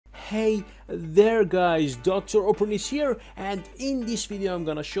Hey there guys, Dr. Open is here, and in this video I'm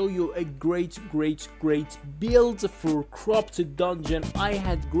gonna show you a great build for Corrupted Dungeon. I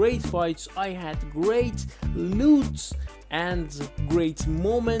had great fights, I had great loot and great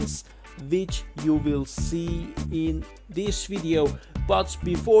moments which you will see in this video. But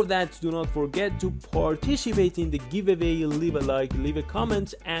before that, do not forget to participate in the giveaway, leave a like, leave a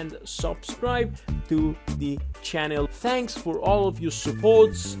comment and subscribe to the channel. Thanks for all of your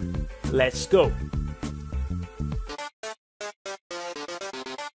supports. Let's go.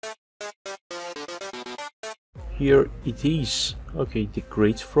 Here it is. Okay, the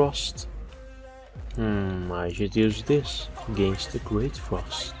Great Frost. I should use this against the Great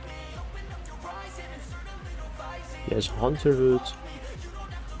Frost. Yes, Hunter Wood.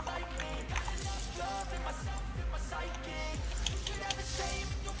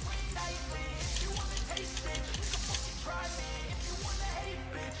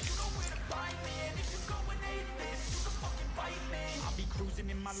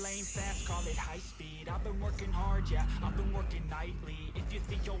 Fast, call it high speed. I've been working hard, yeah, I've been working nightly. If you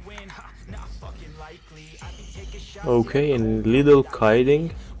think you'll win, not fucking likely. I be taking shots. Okay, and little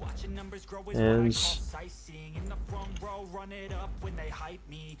kiting and in the front row, run it up when they hype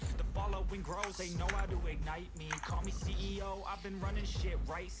me. The following grows, they know how to ignite me. Call me CEO, I've been running shit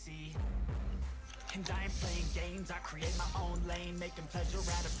right, see. And I ain't playing games, I create my own lane, making pleasure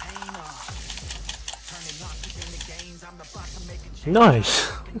out of pain.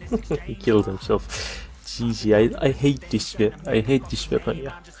 Nice. He killed himself. GG. I hate this weapon.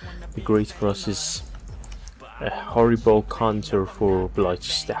 Yeah, the Great Frost is a horrible counter for Blight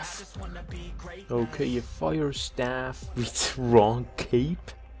staff. Okay, a fire staff with wrong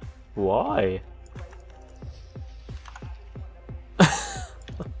cape. Why?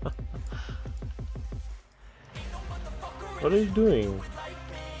 What are you doing?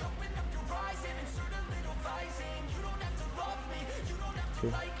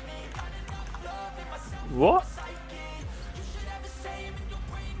 What?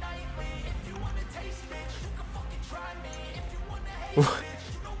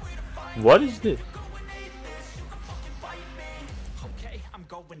 What is this? Okay, I'm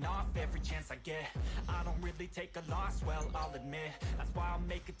going off every chance I get. I don't really take a loss, well, I'll admit. That's why I'll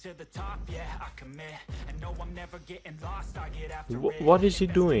make it to the top, yeah, I commit. And no, I'm never getting lost, I get after it. What is he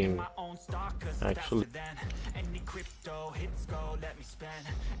doing? Actually. Any crypto hits go, let me spend.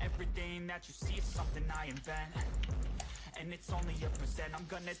 Everything that you see is something I invent. And it's only a percent. I'm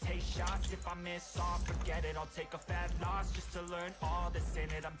gonna take shots. If I miss off, forget it. I'll take a fat loss just to learn all that's in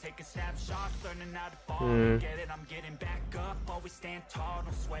it. I'm taking snapshots, learning how to fall. Get it, I'm getting back up. Always stand tall,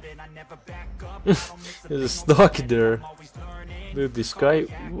 don't sweat it. I never back up. There's a stock there. Dude, this guy,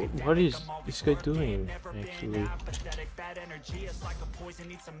 what is this guy doing actually?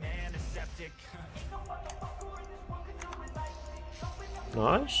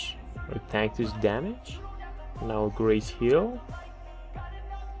 Nice. I tanked his damage. Now a great heal.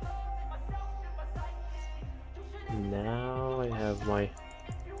 Now I have my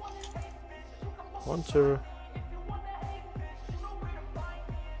Hunter.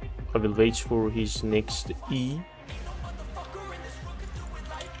 I will wait for his next E.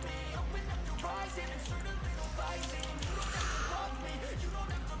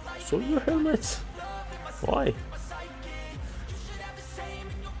 Soldier helmet. Why?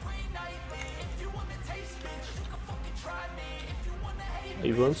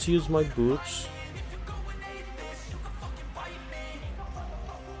 I want to use my boots.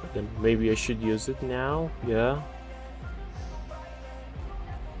 Then maybe I should use it now. Yeah.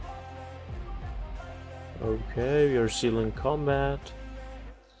 Okay, we are still in combat.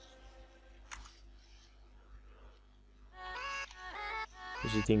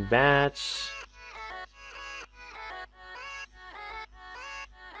 Visiting bats.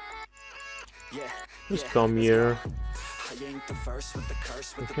 Just come here. I ain't the first with the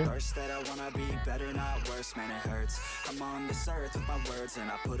curse, with the burst that I wanna be better, not worse, man it hurts. I'm on this earth with my words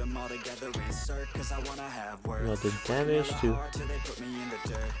and I put them all together, insert, cause I wanna have words. Not the damage too. They put me in the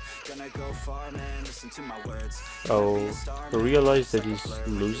dirt. Gonna go far, man, listen to my words. Oh, I realized that he's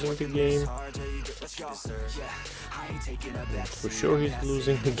losing the game. For sure he's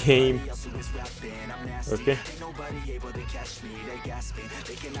losing the game. Okay.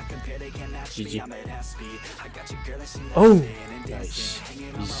 GG. Oh, nice.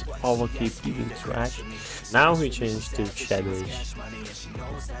 He's overkeep giving trash. Now he changed to Shadows.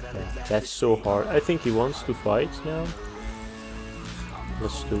 Yeah, that's so hard. I think he wants to fight now.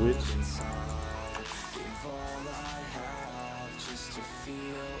 Let's do it.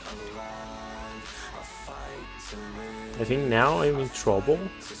 I think now I'm in trouble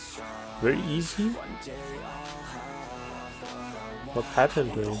Very easy. What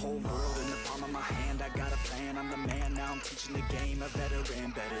happened to him? Teaching the game a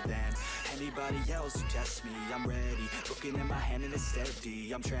veteran better than anybody else who tests me. I'm ready, looking in my hand and it's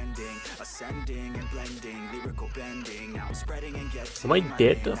steady. I'm trending, ascending and blending, lyrical bending. Now I'm spreading and getting. Am I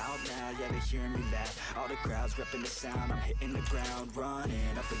dead? Out now, yeah, they hearing me laugh. All the crowds repping the sound. I'm hitting the ground,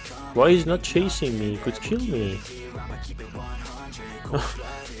 running up and coming. Why is not chasing me? He could kill me.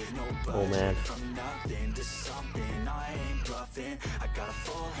 Oh man. I got a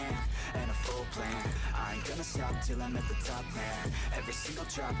full hand and a full plan. I ain't gonna stop till I'm at the top, man. Every single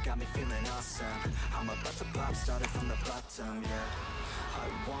drop got me feeling awesome. I'm about to pop, started from the bottom, yeah. I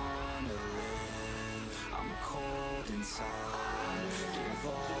wanna live, I'm cold inside. Give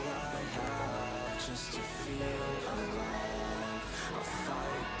all I have just to feel alive. I'll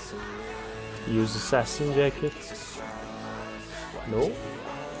fight to live. Use assassin jacket. No.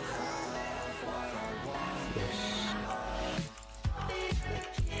 Yes.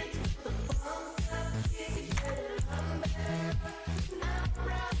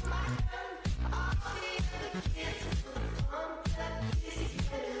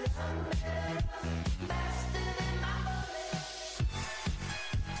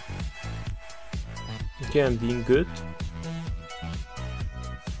 Okay, I'm being good.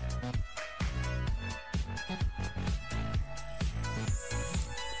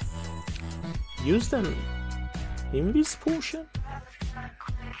 Use an invis potion?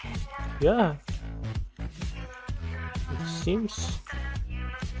 Yeah. It seems.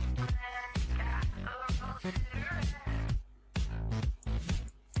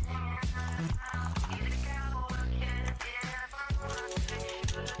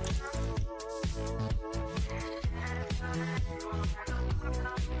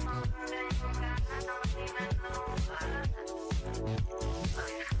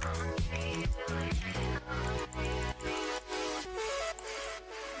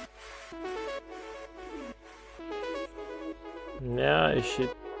 Yeah, I should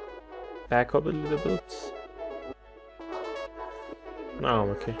back up a little bit. No,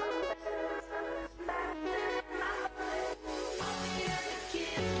 okay.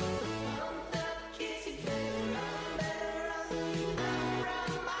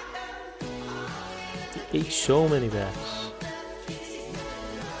 He ate so many bats.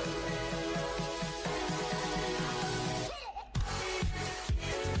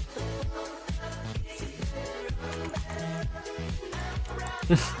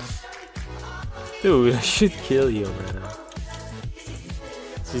 Dude, I should kill you, man.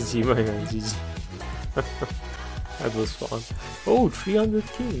 GG, my man, GG. That was fun. Oh,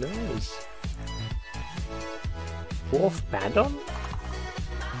 300k, nice. Dwarf Badon?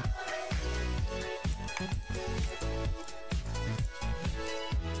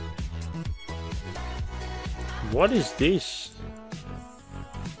 What is this?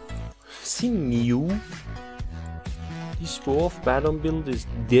 Is he new? This Dwarf Badon build is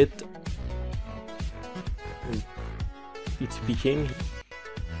dead. It became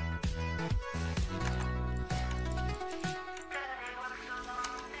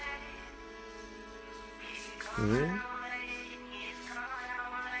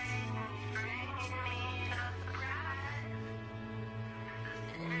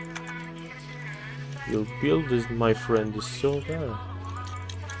Your build is, my friend, is so bad.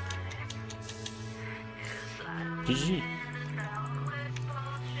 GG.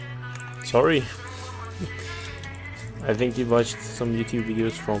 Sorry. I think he watched some YouTube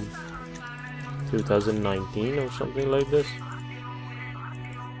videos from 2019 or something like this.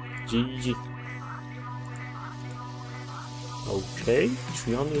 GG. Okay,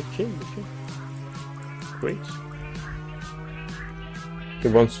 300k, okay. Great. He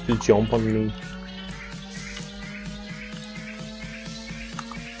wants to jump on me.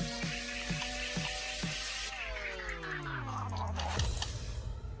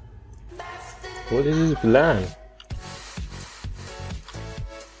 What is his plan?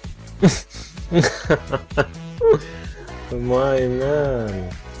 My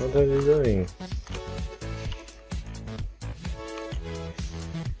man, what are you doing?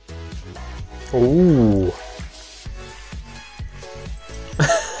 Ooh.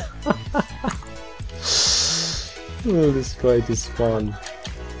 Oh, this fight is fun.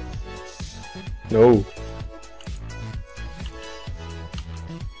 No.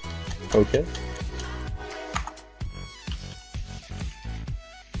 Okay.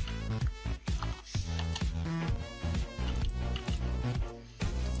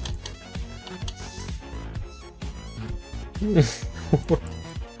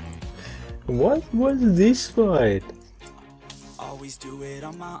 What was this fight? always do it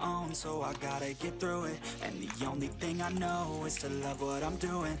on my own, so I gotta get through it. And the only thing I know is to love what I'm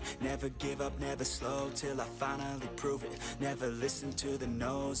doing. Never give up, never slow, till I finally prove it. Never listen to the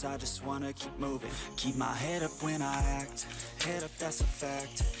no's, I just wanna keep moving. Keep my head up when I act, head up, that's a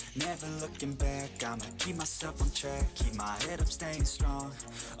fact. Never looking back, I'ma keep myself on track. Keep my head up, staying strong,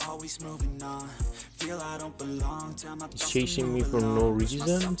 always moving on. Feel I don't belong, tell my thoughts chasing me for no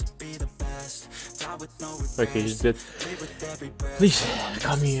reason. Okay, just good. Please,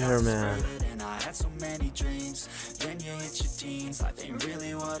 come here, man. I had so many dreams, then you hit your teens. Life ain't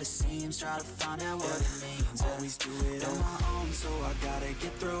really what it seems, try to find out what it means. Always do it on my own, so I gotta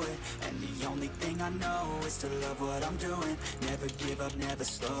get through it. And the only thing I know is to love what I'm doing. Never give up, never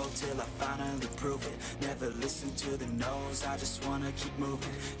slow, till I finally prove it. Never listen to the no's, I just wanna keep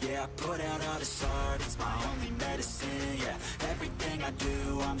moving. Yeah, I put out all this art, it's my only medicine. Yeah, everything I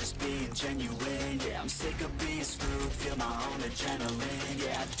do, I'm just being genuine. Yeah, I'm sick of being screwed, feel my own adrenaline.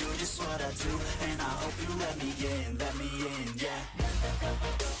 Yeah, I do just what I do, and I hope you let me in, yeah.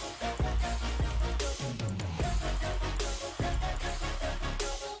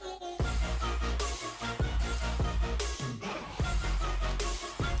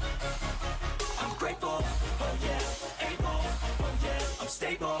 I'm grateful, oh yeah, able, oh yeah, I'm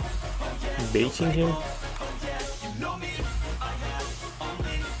stable, oh yeah. Baiting him? Oh yeah, you know me, I have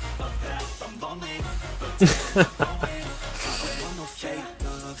only a path, I'm lonely, but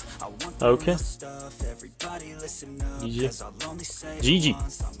okay. GG.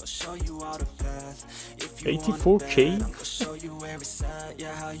 84k.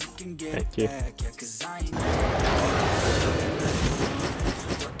 Thank you.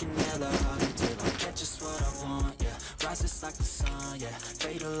 Rises like the sun, yeah,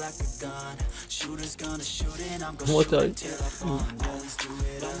 fatal like a gun. Shooters gonna shoot and I'm gonna shoot until I fall. Always do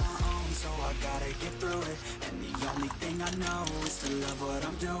it on my own, so I gotta get through it. And the only thing I know is to love what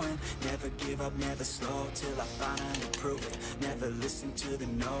I'm doing. Never give up, never slow, till I finally prove it. Never listen to the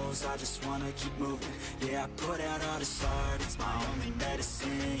no's, I just wanna keep moving. Yeah, I put out all this art, it's my only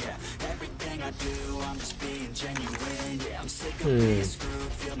medicine. Yeah, everything I do, I'm just being genuine. Yeah, I'm sick of being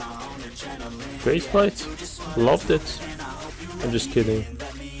screwed, feel my own adrenaline. Great fight, loved it. I'm just kidding.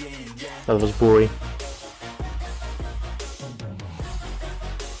 That was boring.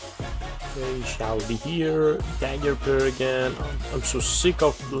 They shall be here. Dagger pair again. I'm so sick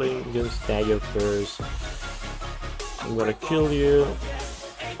of playing against dagger pairs. I'm gonna kill you.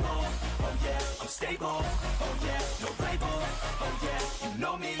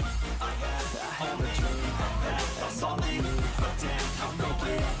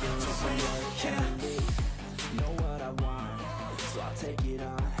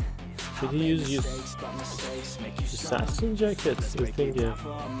 Should he use his assassin jacket? I think, yeah.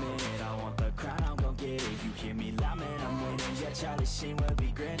 Charlie Sheen will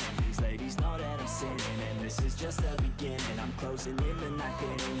be grinning. These ladies know that I'm sinning, and this is just the beginning. I'm closing in the night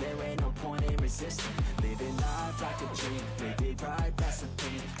getting, there ain't no point in resisting. Living life like a dream, live it right, that's the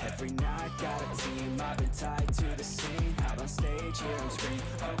thing. Every night got a team, I've been tied to the scene. Out on stage, here I'm screaming,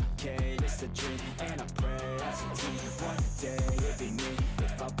 okay, it's a dream. And I pray as a team, one day it'll be me.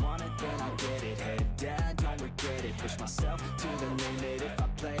 If I want it, then I'll get it. Head down, don't regret it. Push myself to the limit. If I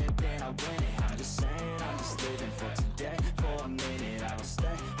play it, then I win it. I'm just saying, I'm just living for today. For a minute, I don't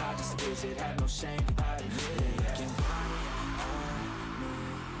stay, I just visit, have no shame, I admit it.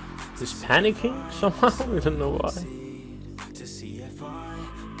 He's panicking somehow, I don't know why. To see if I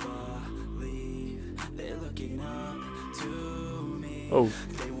believe they're looking up to me. Oh,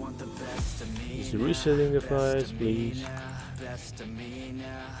 he's resetting the files, please. Best of me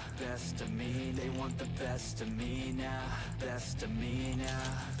now, best of me. They want the best of me now, best of me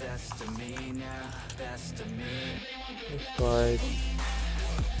now, best of me now, best of me. Let's fight.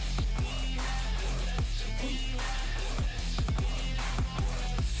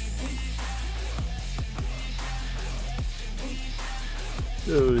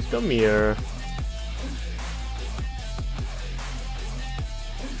 Dude, come here.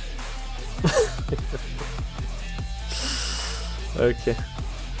 Okay,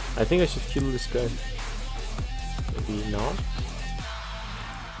 I think I should kill this guy. Maybe not.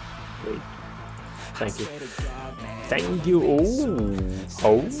 Wait. Thank you. Thank you.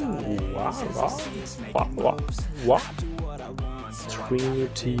 Oh, wow. What?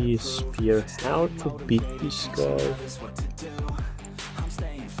 Trinity Spear. How to beat this guy?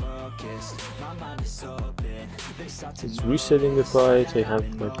 It's resetting the fight. I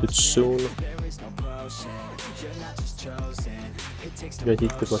have my good soon. Ready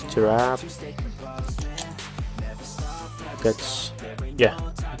to go trap. That's, yeah,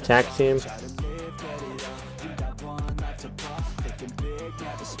 attacked him.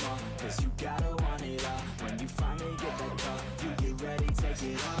 small, cause you gotta want it all. When you finally get that call, you get ready, take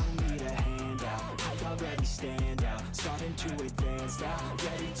it all. Need a hand out, I already stand out. Starting to advance now,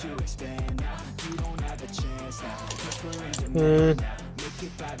 ready to expand now. You don't have a chance now, cause we're in demand now. Make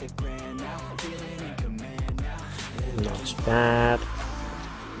it by the grand now, feeling in command now. Not bad.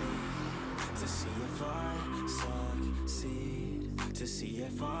 To see if I succeed, to see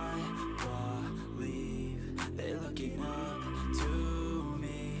if I believe. They're looking up to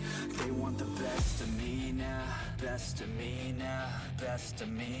me. They want the best of me now, best of me now, best of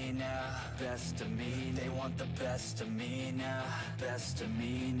me now, best of me. They want the best of me now, best of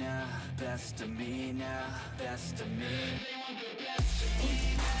me now, best of me now, best of me. They want the best of me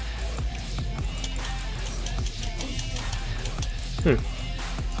now.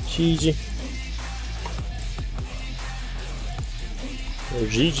 GG. Oh,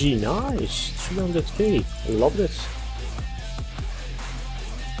 GG, nice. 300k. I love this.